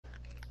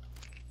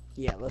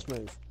Yeah, let's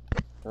move.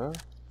 Huh?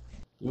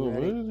 You You wanna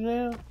ready? move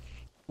now?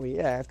 Well,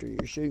 yeah, after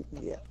you're shooting,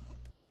 yeah.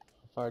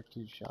 I fired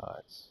 2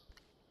 shots.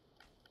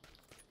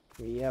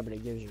 Well, yeah, but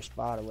it gives your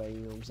spot away, you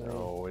know what I'm saying?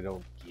 No, we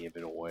don't give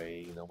it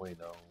away. Nobody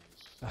knows.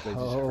 They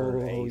just heard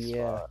Oh, a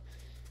yeah.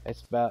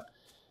 spot.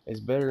 It's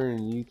better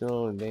than you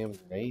throwing damn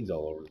grenades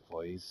all over the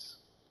place.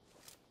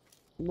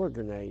 More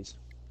grenades.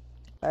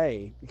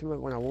 Hey, you come up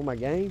when I won my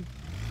game?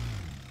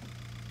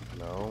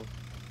 No.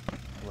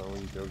 Not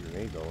when you throw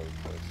grenades all over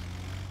the place.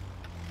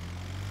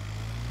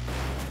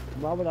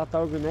 Why would I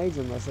throw grenades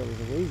unless there was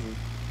a reason?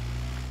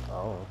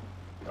 Oh.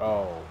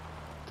 Oh.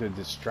 To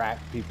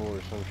distract people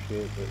or some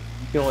shit, but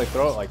you can only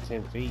throw it like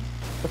 10 feet.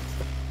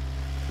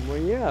 Well,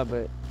 yeah,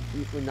 but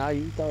now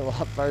you throw a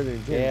lot further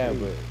than 10 Yeah, feet.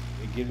 but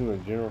it gives them a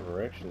general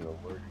direction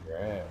of where you're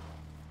at.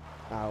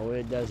 Oh, well,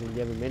 it doesn't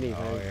give them anything.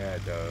 Oh, yeah,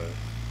 it does.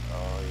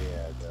 Oh,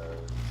 yeah, it does.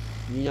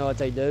 You know what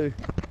they do?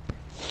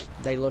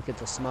 They look at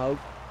the smoke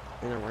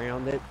and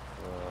around it.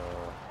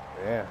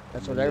 Yeah.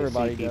 That's what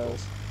everybody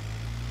does.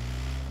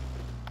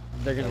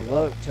 They're going to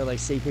look till they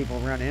see people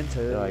run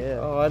into it. Like, Yeah.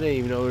 oh, I didn't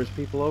even know there's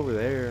people over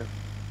there.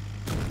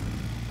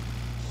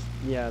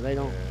 Yeah, they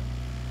don't.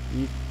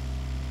 Yeah.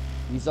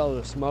 You throw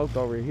the smoke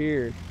over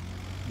here,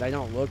 they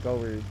don't look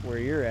over where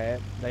you're at.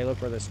 They look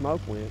where the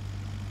smoke went.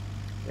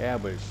 Yeah,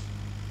 but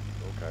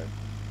okay.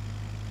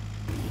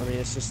 I mean,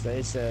 it's just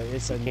it's a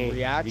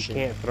reaction.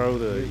 You can't throw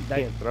you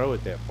can't throw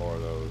it that far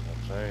though. Is what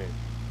I'm saying.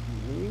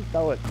 You can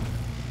throw it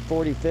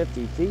 40,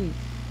 50 feet,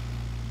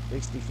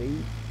 60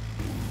 feet.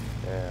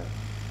 Yeah.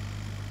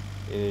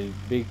 In a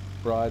big,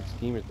 broad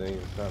scheme of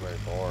things, it's not very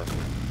far.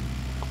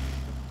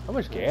 How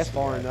much gas?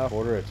 Far enough.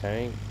 Quarter a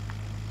tank.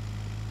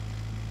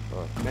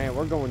 Huh. Man,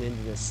 we're going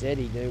into the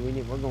city, dude.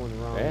 We're going the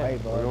wrong way,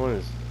 bud. We're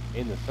going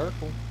in the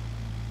circle.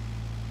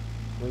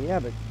 Well, yeah,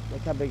 but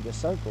look how big the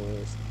circle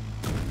is.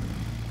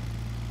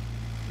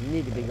 You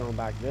need to be going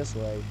back this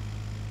way.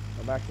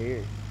 Go back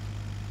here.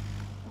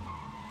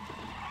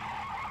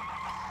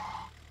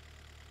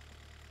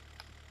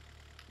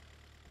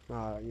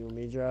 Alright, you want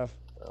me to drive?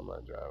 I'm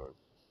not driving.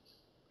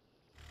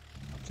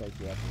 I'll take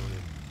you up on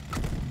it.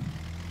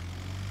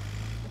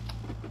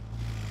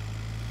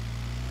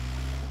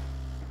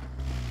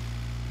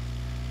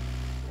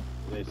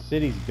 The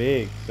city's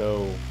big,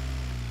 so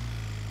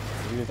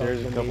even if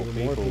there's a couple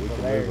people, we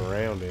can move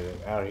around in it.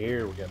 Out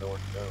here, we got nowhere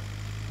to go.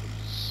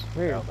 Just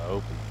out in the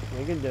open.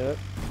 We can do it.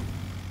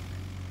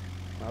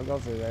 I'll go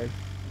through there.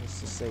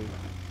 Let's just see.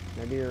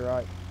 Maybe you're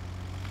right.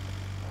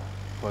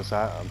 Plus,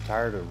 I'm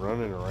tired of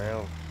running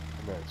around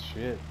and that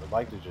shit. I'd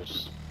like to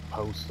just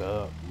post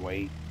up and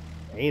wait.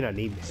 And I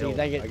need help. So you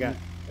think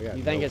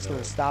you think it's going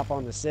to stop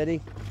on the city?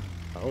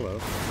 I don't know.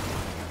 I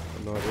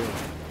have no idea.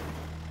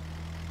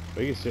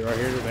 We can sit right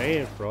here in the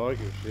van for all I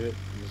give a shit.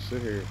 Just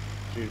sit here,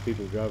 shoot at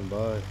people driving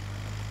by.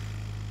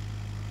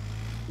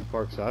 We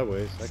park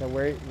sideways. So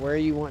where are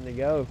you wanting to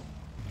go?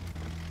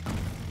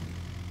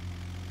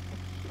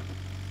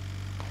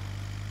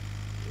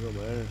 It don't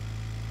matter.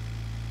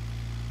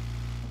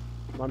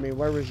 I mean,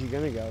 where was you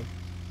gonna go?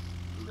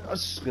 I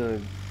was just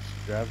gonna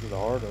drive to the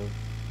heart of,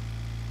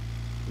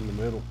 in the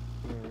middle.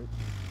 Right.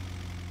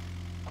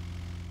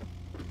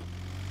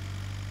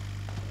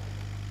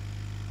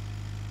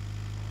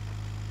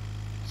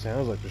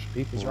 Sounds like there's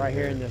people. He's right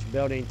here in this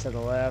building to the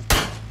left.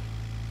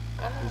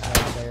 He's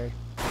right there.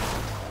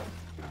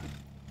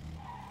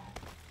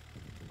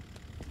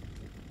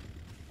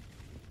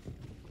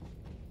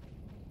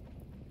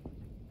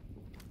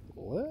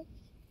 What?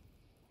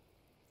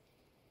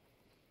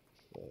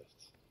 Left.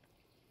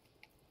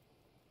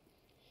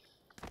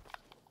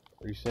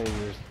 Are you saying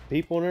there's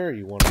people in there, or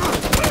you want to? I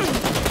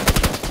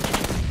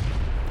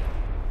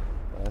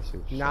see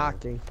what you're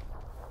Knocked him.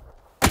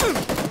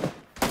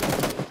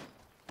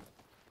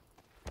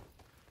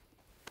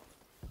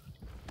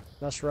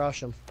 Let's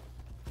rush him.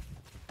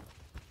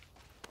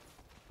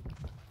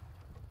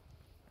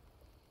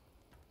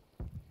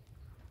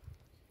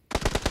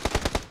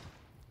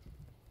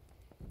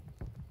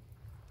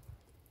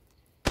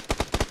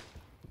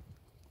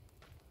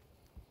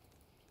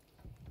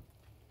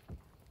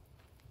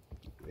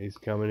 He's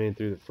coming in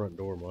through the front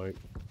door, Mike.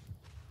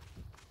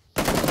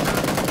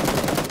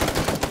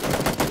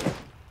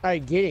 Hey,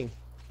 get him.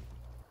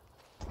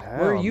 How?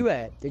 Where are you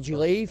at? Did you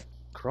leave?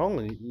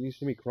 Crawling. You used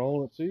to be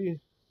crawling up to you.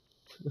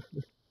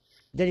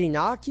 Did he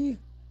knock you?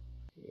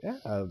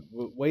 Yeah.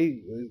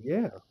 Wait.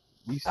 Yeah.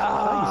 I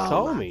thought you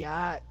saw me.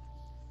 God.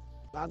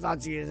 I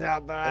thought you was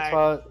out back. That's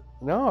why.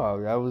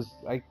 No, I was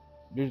like,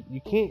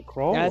 you can't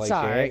crawl That's like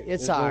all right. that.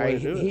 It's all right.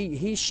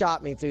 He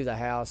shot me through the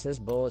house. His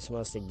bullets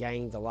must have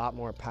gained a lot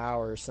more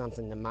power or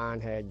something than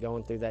mine had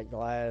going through that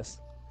glass.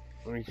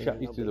 He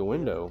shot you through the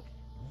window.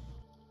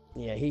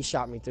 Yeah, he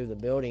shot me through the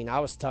building. I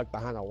was tucked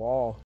behind a wall.